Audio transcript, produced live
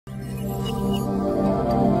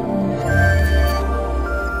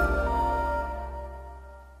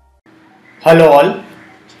Hello all.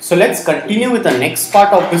 So let's continue with the next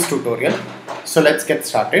part of this tutorial. So let's get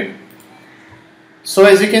started. So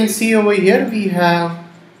as you can see over here, we have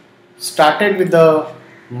started with the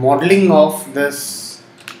modeling of this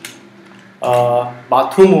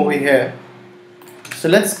bathroom over here. So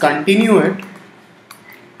let's continue it.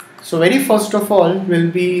 So very first of all, we'll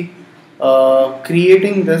be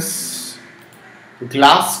creating this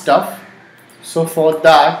glass stuff. So for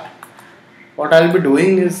that, what I'll be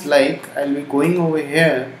doing is I'll be going over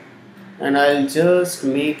here and I'll just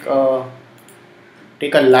take a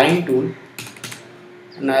line tool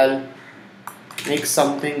and I'll make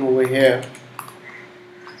something over here,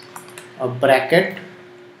 a bracket.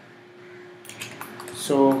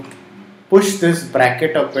 So push this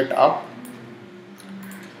bracket a bit up.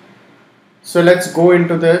 So let's go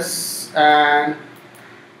into this and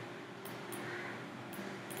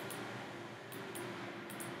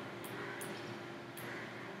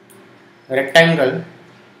rectangle,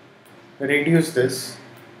 reduce this.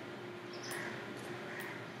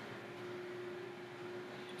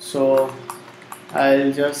 So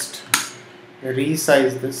I'll just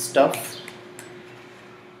resize this stuff.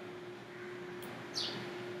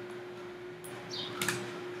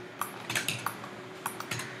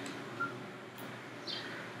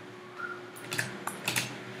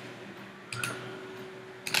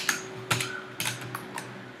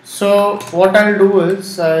 So what I'll do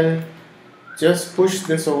is I'll just push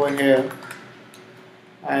this over here.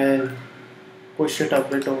 I'll push it a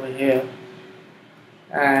bit over here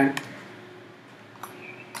and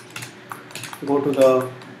go to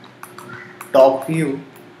the top view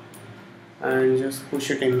and just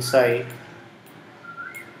push it inside.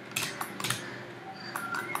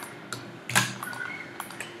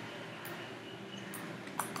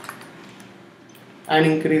 And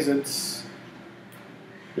increase its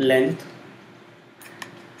length.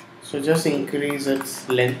 So just increase its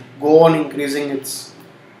length, go on increasing its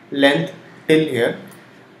length till here.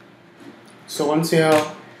 So once you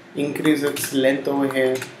have increased its length over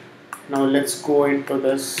here, now let's go into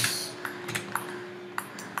this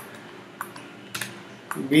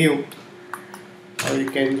view, or you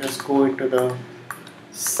can just go into the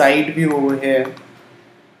side view over here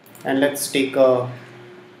and let's take a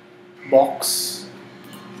box,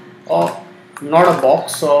 or not a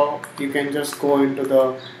box, so you can just go into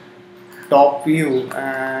the top view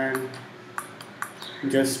and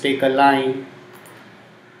just take a line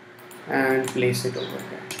and place it over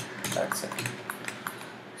here. That's it.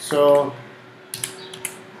 So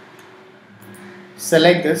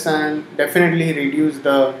select this and definitely reduce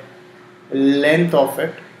the length of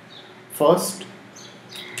it first.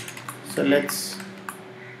 So let's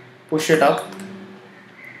push it up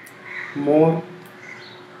more.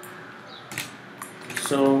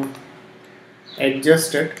 So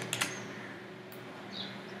adjust it.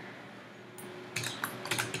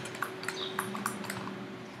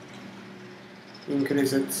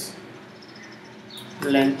 Increase its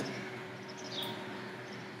length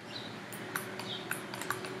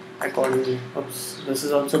accordingly. Oops, this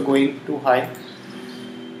is also going too high.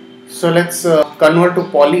 So let's convert to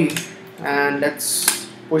poly and let's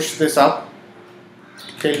push this up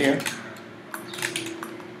till here.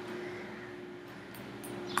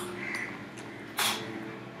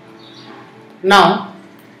 Now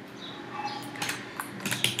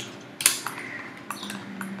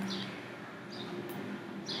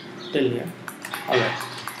till here. Alright.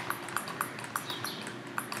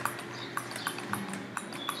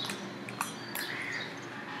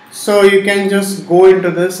 So you can just go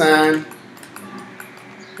into this and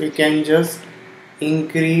you can just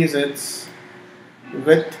increase its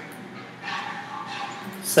width.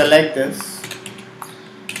 Select this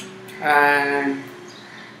and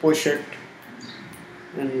push it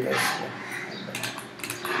in this way.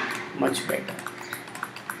 Much better.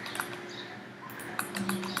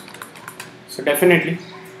 So definitely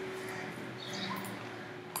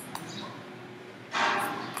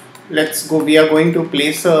let's go. We are going to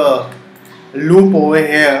place a loop over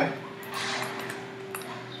here.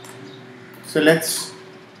 So let's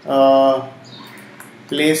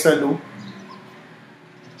place a loop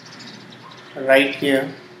right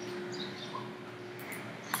here.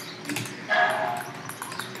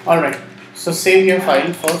 Alright, so save your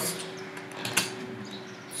file first.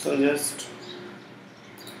 So just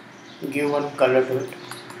give one color to it.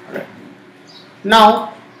 Alright.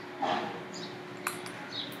 Now,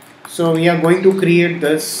 so we are going to create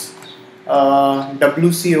this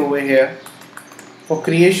WC over here. For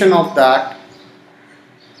creation of that,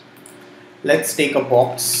 let's take a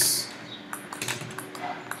box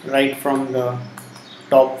right from the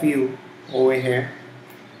top view over here.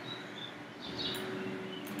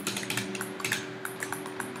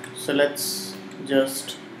 So let's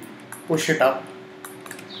just push it up.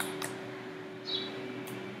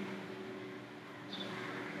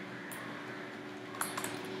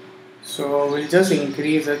 So we'll just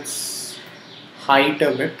increase its height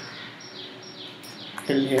a bit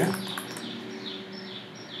till here,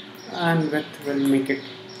 and width will make it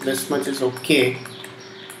this much is okay,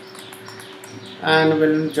 and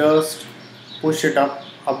we'll just push it up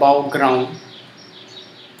above ground.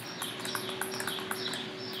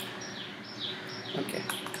 Okay,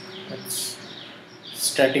 that's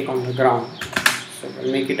static on the ground, so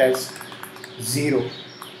we'll make it as 0.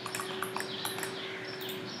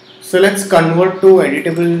 So let's convert to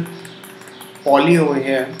editable poly over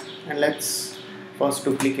here, and let's first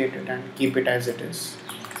duplicate it and keep it as it is.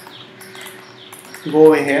 Go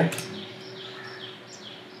over here,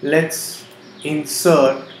 let's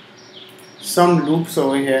insert some loops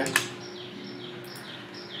over here.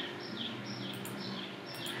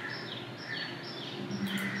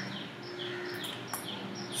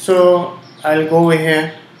 So I'll go over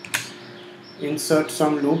here, insert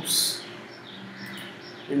some loops,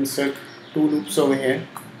 insert 2 loops over here.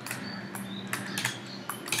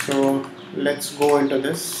 So let's go into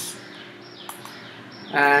this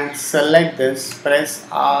and select this, press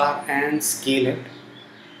R and scale it.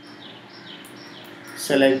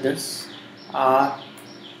 Select this, R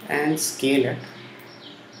and scale it.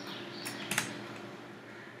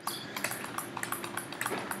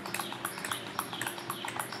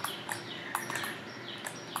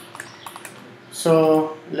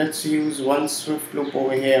 So let's use one swift loop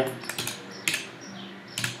over here,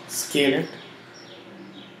 scale it.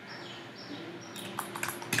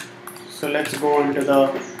 So let's go into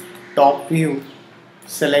the top view,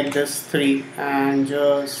 select this 3 and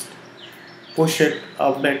just push it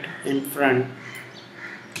a bit in front.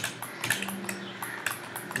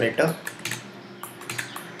 Better.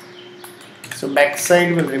 So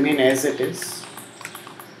backside will remain as it is,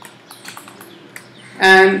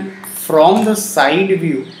 and from the side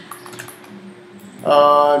view,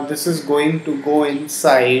 this is going to go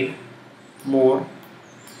inside more,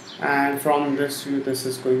 and from this view this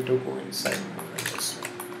is going to go inside more, like this way.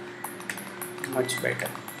 Much better.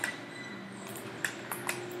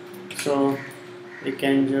 So we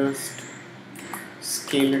can just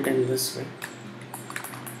scale it in this way.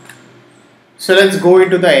 So let's go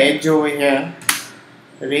into the edge over here,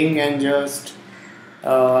 ring, and just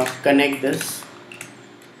connect this,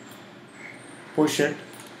 push it,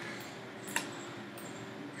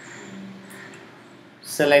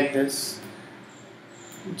 select this,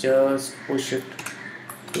 just push it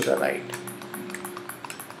to the right.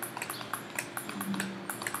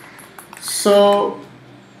 So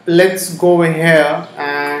let's go over here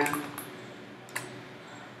and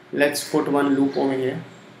let's put one loop over here.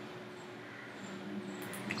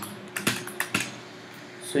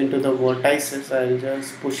 So into the vertices I'll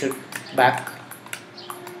just push it back.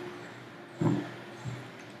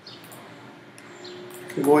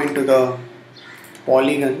 Go into the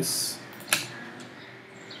polygons.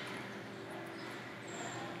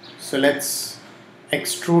 So let's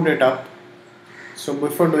extrude it up. So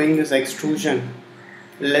before doing this extrusion,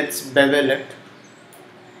 let's bevel it.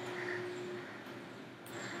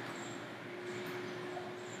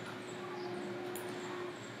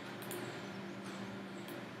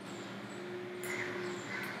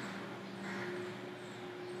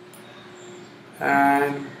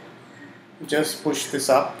 And just push this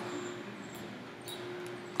up.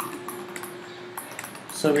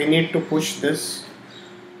 So we need to push this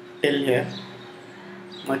till here,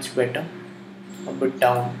 much better, a bit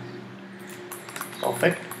down,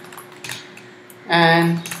 perfect.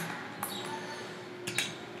 And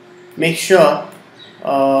make sure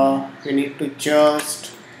we need to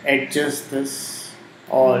just adjust this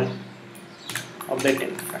all a bit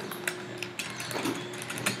in front.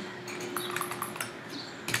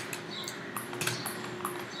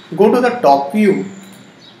 Go to the top view,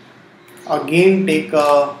 again take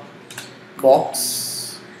a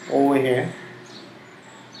box over here,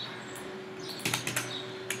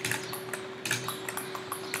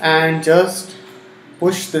 and just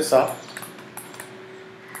push this up.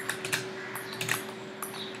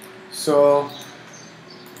 So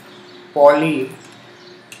poly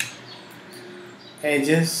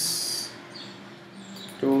edges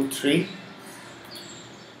 2, 3,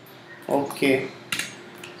 okay.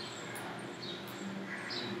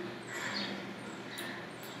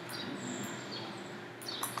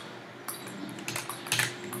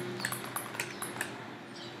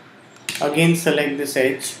 Again select this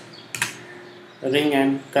edge, ring,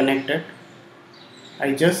 and connect it.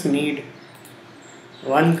 I just need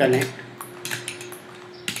one connect.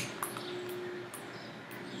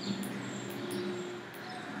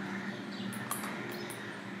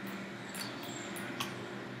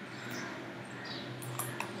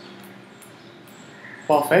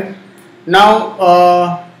 Perfect.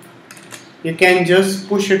 Now you can just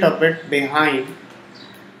push it a bit behind.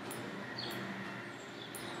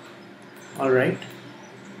 Alright.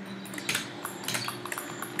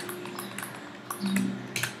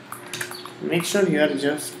 Make sure you are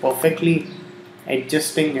just perfectly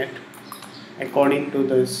adjusting it according to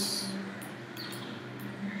this.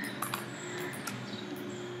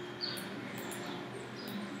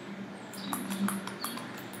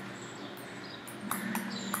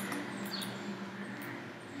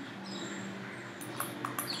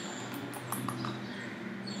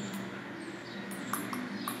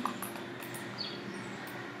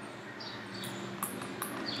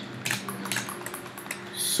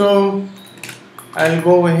 So I'll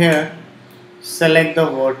go over here, select the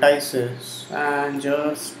vertices and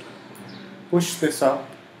just push this up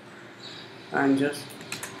and just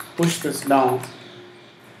push this down.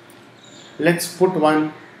 Let's put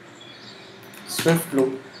one swift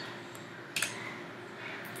loop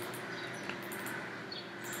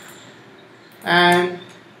and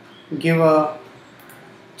give a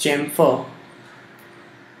chamfer,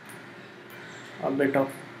 a bit of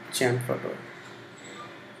chamfer to it.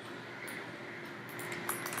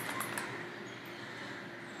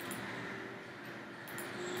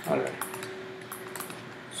 Alright,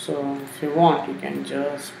 so if you want you can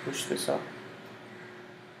just push this up.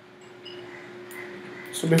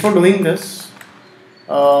 So before doing this,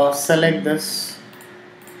 select this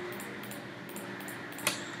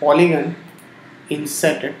polygon,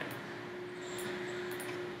 insert it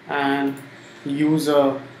and use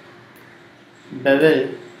a bevel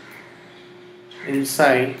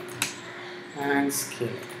inside and scale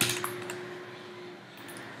it.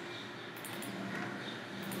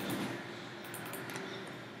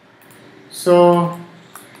 So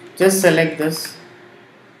just select this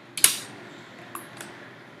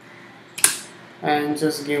and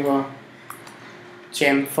just give a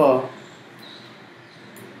chamfer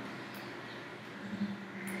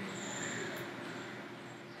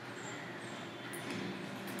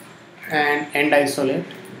and end isolate.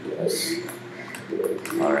 Yes.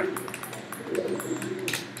 Alright.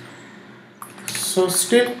 So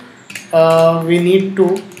still we need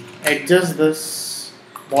to adjust this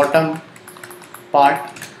bottom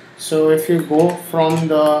part. So if you go from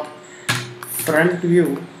the front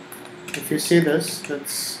view, if you see this,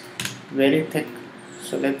 that's very thick.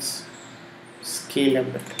 So let's scale a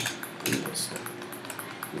bit.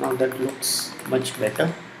 Now that looks much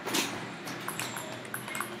better.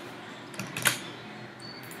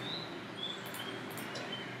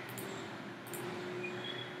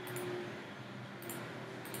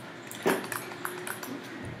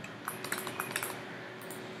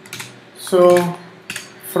 So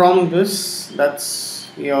from this, that's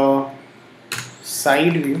your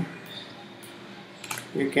side view.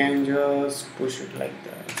 You can just push it like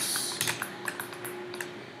this.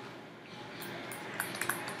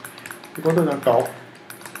 Go to the top.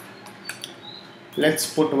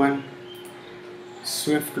 Let's put one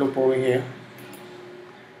swift loop over here.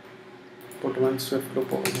 Put one swift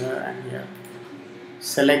loop over here and here.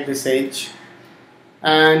 Select this edge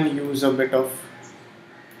and use a bit of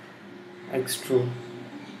extrude.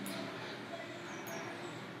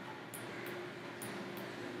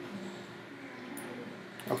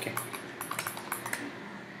 Okay.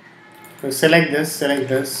 So select this,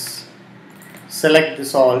 select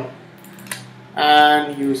this all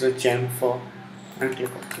and use a chamfer and click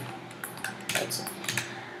OK. That's it.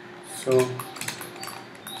 So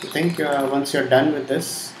I think once you're done with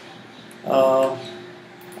this, I'll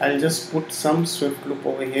just put some swift loop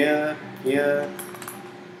over here, here,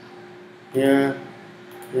 here,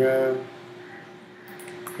 here,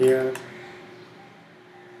 here,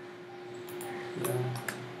 here.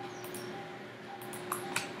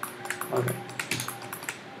 Okay.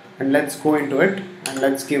 And let's go into it and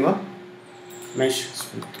let's give a mesh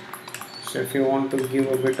smooth. So if you want to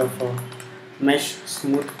give a bit of a mesh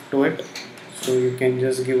smooth to it, so you can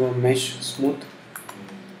just give a mesh smooth.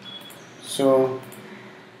 So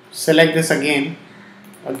select this again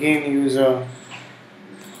use a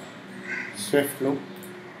swift loop.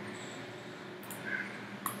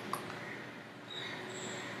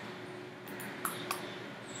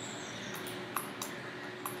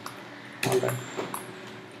 Alright.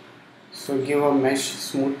 So give a mesh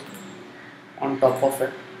smooth on top of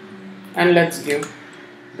it and let's give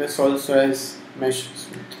this also as mesh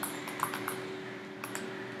smooth.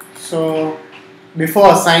 So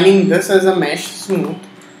before assigning this as a mesh smooth,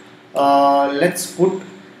 let's put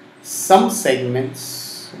some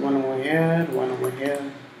segments, one over here, one over here,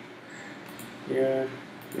 here,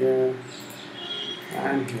 here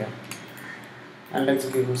and here. and let's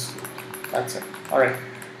give this. That's it. Alright.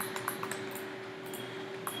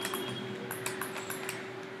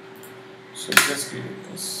 So just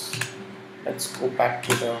delete this. Let's go back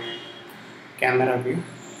to the camera view.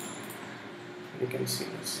 You can see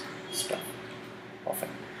this stuff.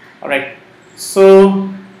 Perfect. Alright. So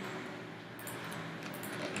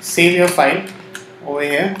save your file over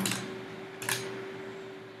here.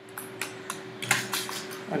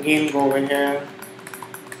 Again go over here.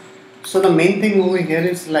 So the main thing over here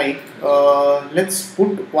is like let's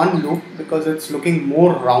put one loop because it's looking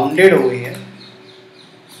more rounded over here.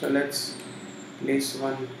 So let's place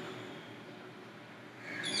one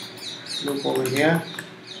loop over here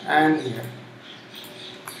and here.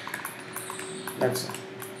 That's it.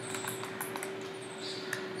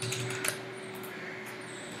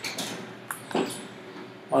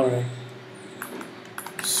 Alright.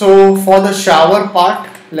 So for the shower part,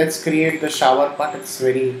 let's create the shower part. It's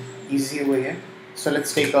very easy over here. So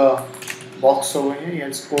let's take a box over here.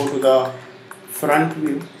 Let's go to the front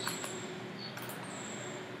view.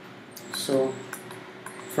 So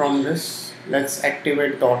from this, let's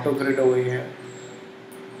activate the auto grid over here.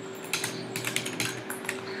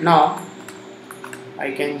 Now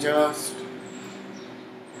I can just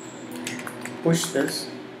push this.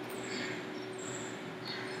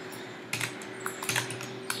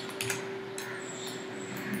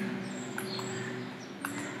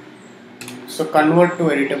 So convert to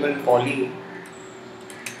editable poly,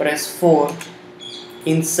 press 4,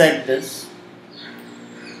 insert this,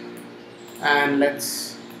 and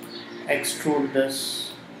let's extrude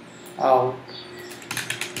this out.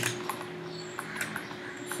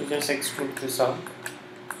 So just extrude this out,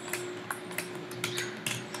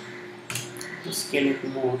 scale it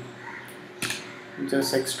more,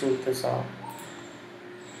 just extrude this out.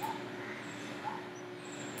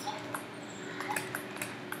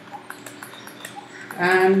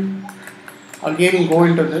 And again go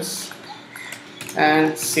into this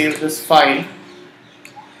and save this file.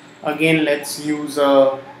 Again let's use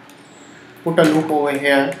put a loop over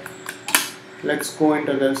here. Let's go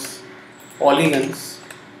into this polygons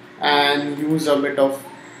and use a bit of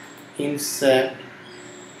insert,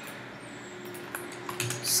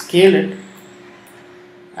 scale it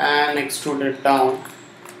and extrude it down.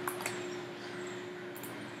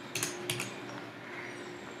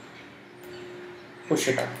 Push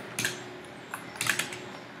it up.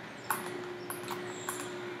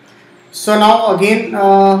 So now again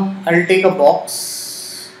I'll take a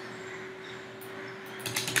box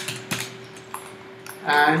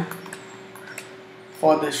and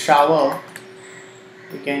for the shower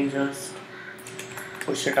you can just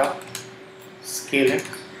push it up, scale it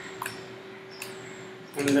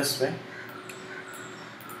in this way.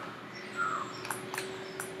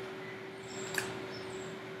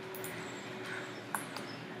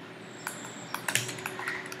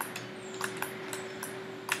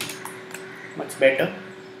 Much better.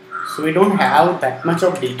 So we don't have that much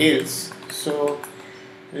of details, so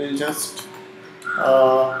we'll just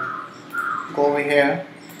go over here.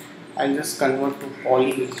 I'll just convert to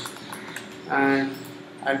poly and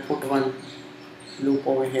I'll put one loop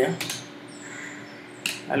over here.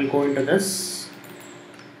 I'll go into this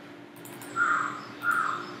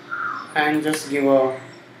and just give a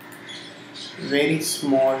very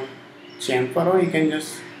small chamfer, or you can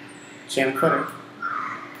just chamfer it.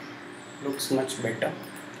 Looks much better.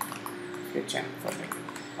 Okay, chamfer it.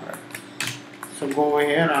 Alright. So go over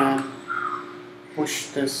here and push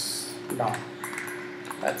this down.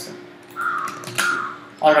 That's it.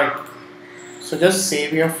 Alright. So just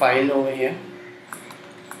save your file over here.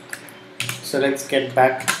 So let's get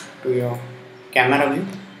back to your camera view.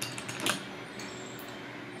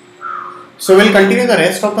 So we'll continue the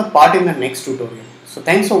rest of the part in the next tutorial. So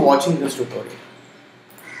thanks for watching this tutorial.